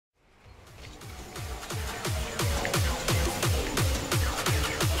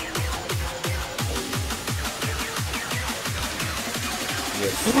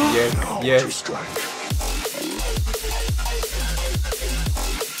Yes, yes.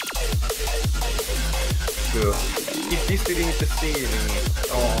 Still. Keep visiting the ceiling.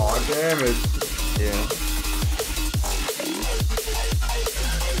 Oh, damn it. Yeah.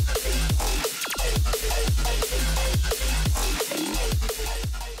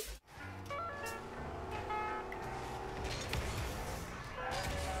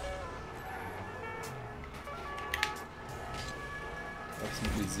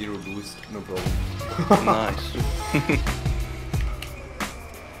 Absolutely zero boost, no problem. Nice.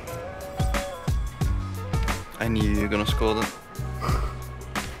 I knew you were gonna score that.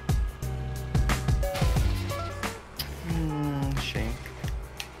 Shame.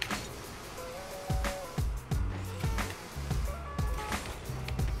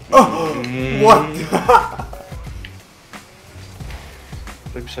 Oh! What?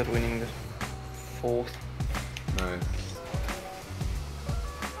 Looks at winning the 4th. Nice.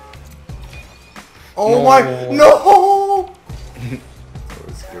 Oh my! No! That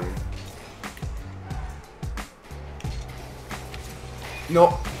was scary.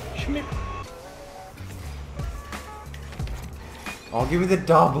 No! Schmidt. Oh, give me the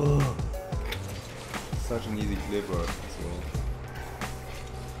double! Such an easy clipper as well.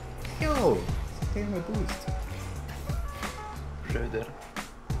 Yo! It's taking my boost. Schroeder.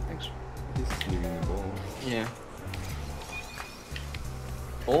 Thanks. He's leaving the ball. Yeah.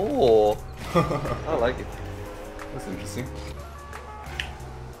 Oh! I like it. That's interesting.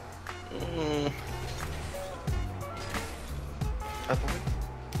 I thought it.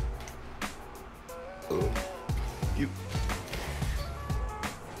 Oh. You.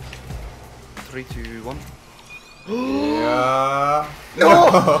 3, 2, 1. Yeah.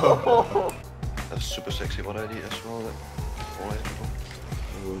 No! That's super sexy what I did as well. That always people.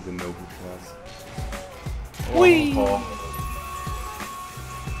 Oh, the noble class. Whee! Oh.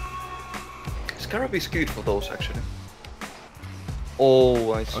 Scarab is good for those actually.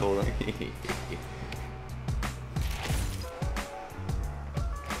 Oh, I saw that.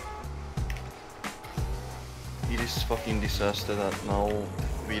 It is fucking disaster that now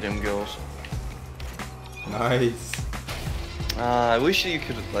VM goes. Nice. I wish you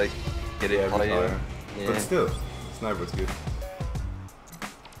could like get it Yeah, higher. Yeah. But still, sniper's good.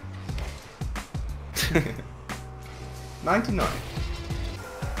 99.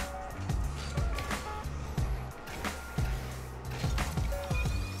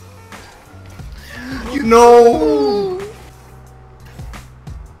 You know.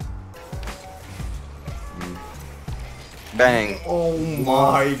 Bang. Oh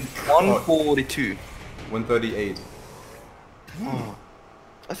my god. 142. 138. Oh,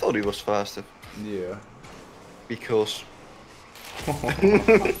 I thought it was faster Yeah. because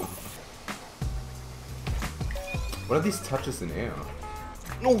What are these touches in air?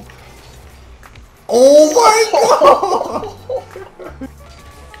 no. Oh my god!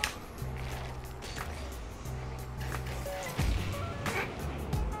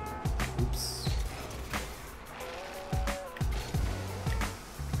 Oops.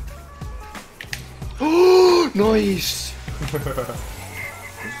 Nice.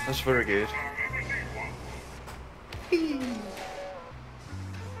 That's very good.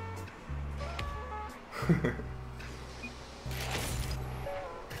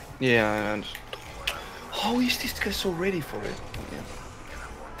 Yeah, and how is this guy so ready for it?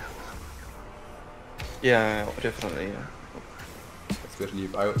 Yeah, definitely. Yeah. Especially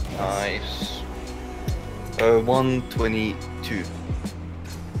if I. Nice. 122.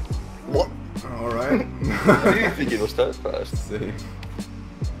 What? Alright. I didn't think it was that fast. Same.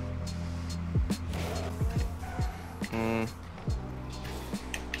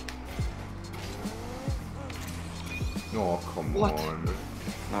 Oh, come What? on.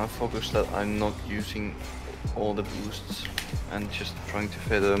 Now focus that I'm not using all the boosts and just trying to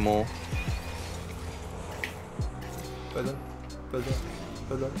feather more. Feather, feather,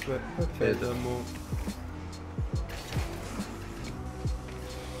 feather, feather, feather more.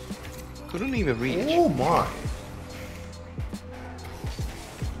 Couldn't even reach. Oh my.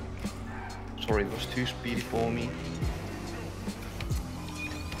 Sorry, it was too speedy for me.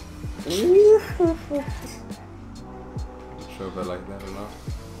 Not sure if I like that or not.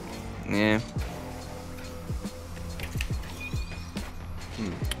 Yeah.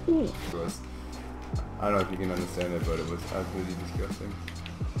 It was. I don't know if you can understand it, but it was absolutely disgusting.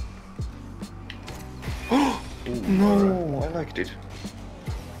 No, alright. I liked it.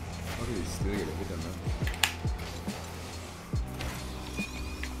 How did he still get a hit on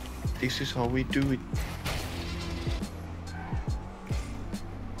that? This is how we do it.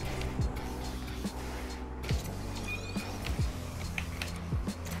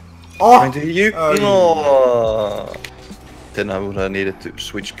 Oh! Trying to hit you? Oh, No! Then I would have needed to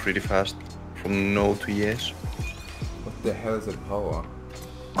switch pretty fast from no to yes. What the hell is that power?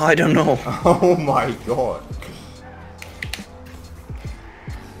 I don't know. Oh my god.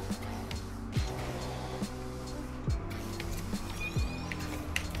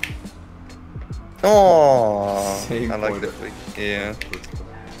 Oh, Same I like point. the flick. Yeah.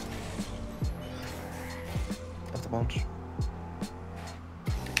 Off the bounce.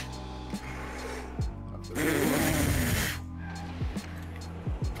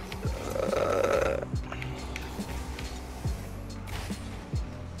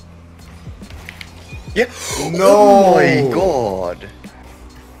 Yeah. No! Oh my god.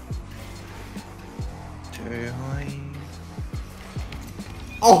 Too high.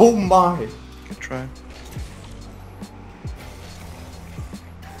 Oh my! Good try.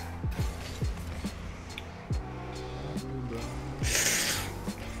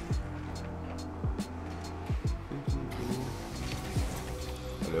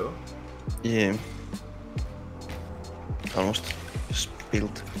 Hello? Yeah. Almost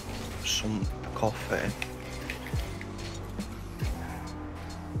spilled some coffee.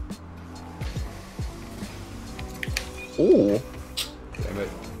 Oh. Damn it.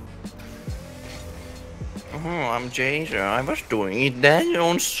 I'm Jason. I was doing it then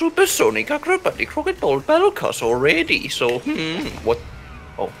on supersonic acrobatic crocodile battle cuss already. So what?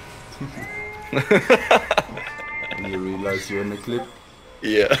 Oh. And you realize you're in the clip?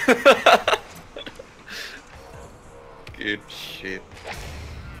 Yeah. Good shit.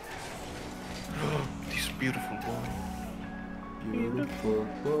 This beautiful boy. Beautiful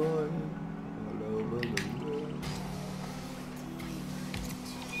boy. All over the world.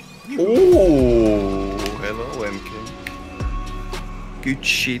 Oh, hello MK. Good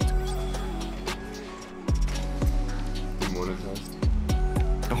shit. Demonetized.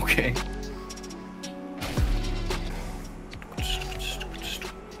 Okay.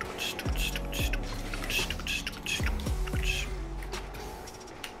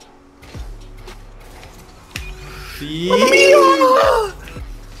 See?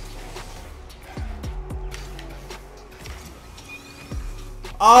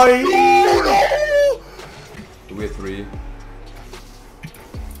 We're three.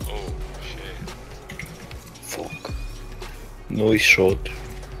 Oh shit. Fuck. Noise shot.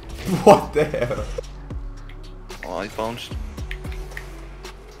 What the hell? Oh, I bounced.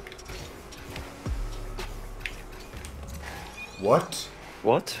 What?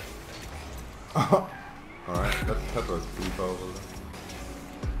 What? Alright, that was pretty powerful.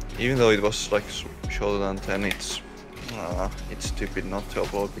 Even though it was like shorter than 10, it's stupid not to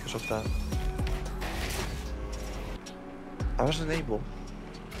upload because of that. I wasn't able.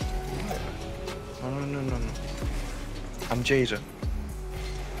 No. I'm Jason.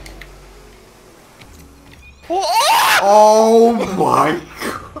 Oh my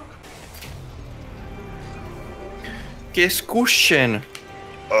god! Keskuschen!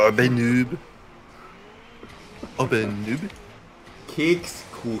 Urban noob. Urban noob.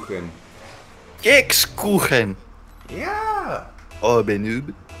 Kekskuchen. Kekskuchen! Yeah! Urban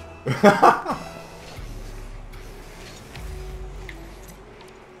noob.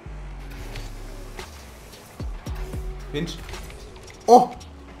 Pinch. Oh!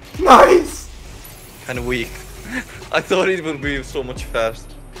 Nice! Kinda weak. I thought it would be so much fast.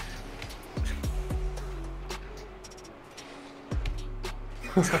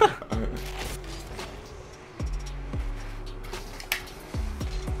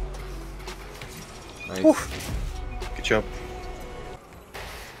 Nice. Woo. Good job.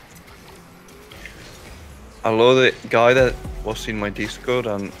 I love the guy that was in my Discord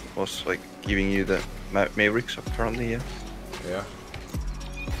and was like giving you the Mavericks apparently, yeah. Yeah.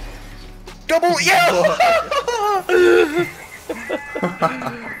 Double, yeah!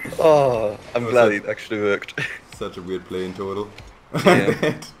 Oh, I'm glad it actually worked. Such a weird play in total.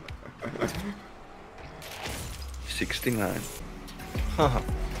 Yeah. 69. Haha.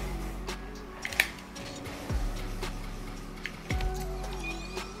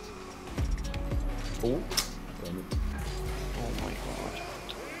 Oh. Damn it. Oh my god.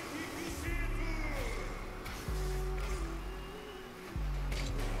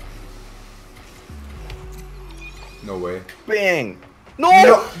 No way. Bang! No!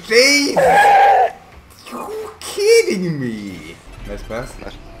 No! Jeez! You kidding me? Nice pass.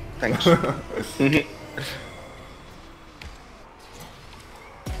 Nice. Thanks.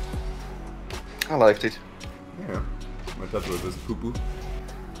 I liked it. Yeah. My touch was just poo poo.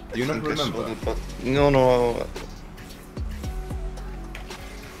 Do you not I think I saw remember? it, but no.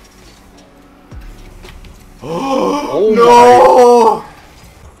 Oh no!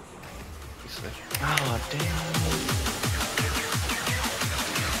 nicely. Ah, damn.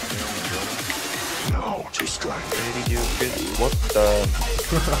 No, just like Where did you get? What the?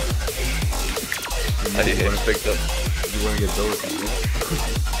 I didn't expect that. You wanna get those?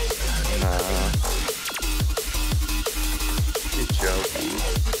 Nah. Good job.